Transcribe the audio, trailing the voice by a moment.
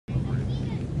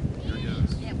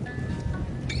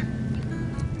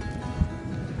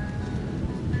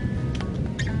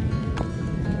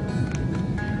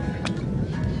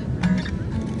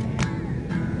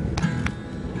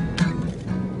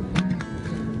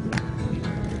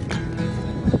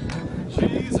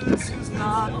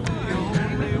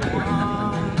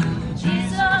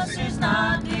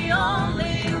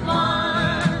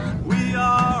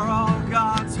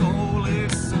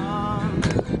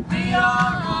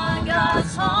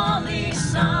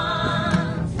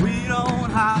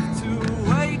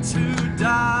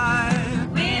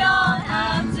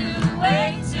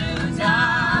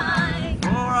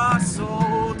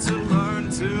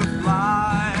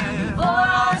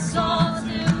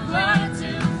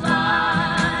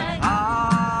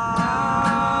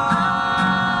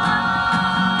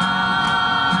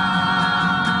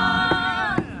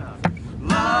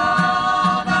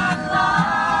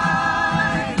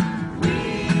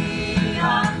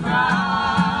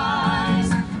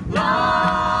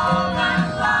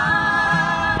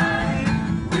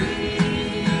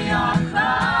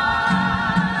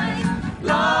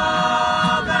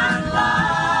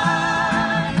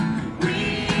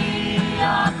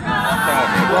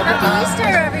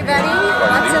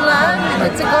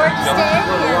stay?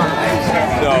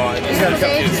 No, I just got to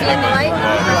come to Stay in the light?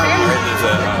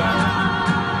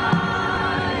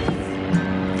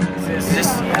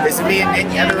 This is me and Nick,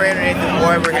 Everett, and Nathan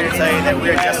Boy. We're here to tell you that we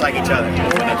are just like each other.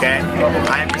 Okay?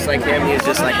 I am just like him. He is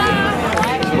just like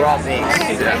me. We're all beings.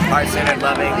 Heart-centered,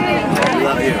 loving. We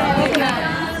love you.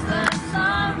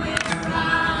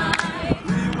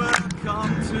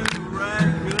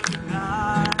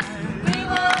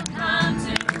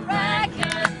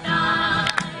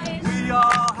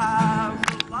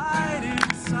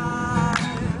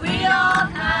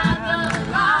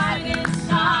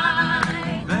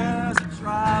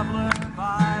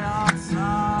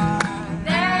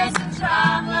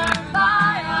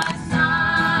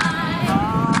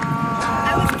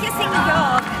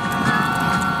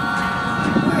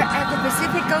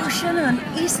 Ocean on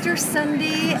Easter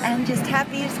Sunday and just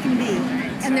happy as can be.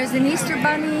 And there's an Easter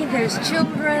bunny, there's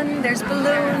children, there's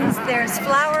balloons, there's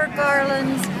flower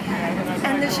garlands,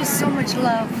 and there's just so much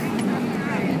love.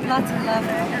 Lots of love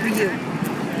for you.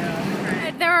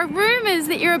 There are rumors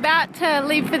that you're about to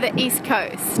leave for the East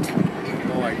Coast.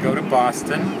 Well, I go to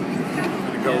Boston. I'm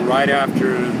going to go right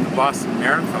after the Boston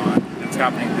Marathon that's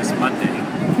happening this Monday.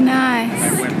 Nice.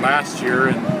 I went last year,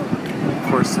 and of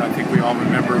course, I think we all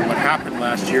remember what happened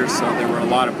last year, so there were a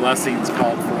lot of blessings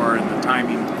called for, and the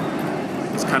timing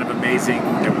was kind of amazing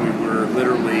that we were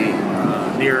literally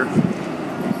near.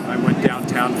 I went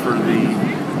downtown for the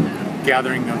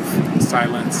gathering of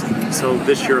silence, and so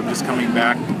this year I'm just coming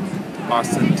back to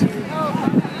Boston to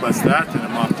bless that, and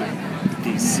I'm off to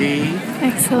D.C.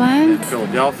 Excellent. And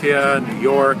Philadelphia, New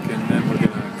York, and then we're going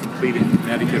to complete in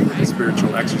Connecticut with a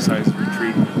spiritual exercise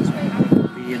retreat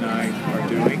that Leigh and I are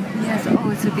doing. Yes, oh,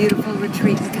 it's a beautiful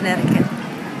retreat in Connecticut.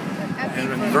 And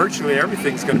virtually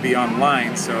everything's going to be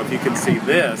online, so if you can see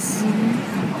this,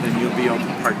 then you'll be able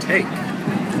to partake.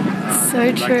 So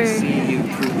I'd true. like to see you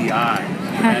through the eye,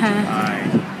 the magic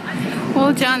eye.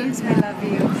 Well, John. I love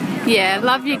you. Yeah,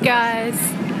 love you guys.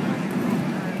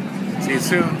 See you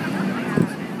soon.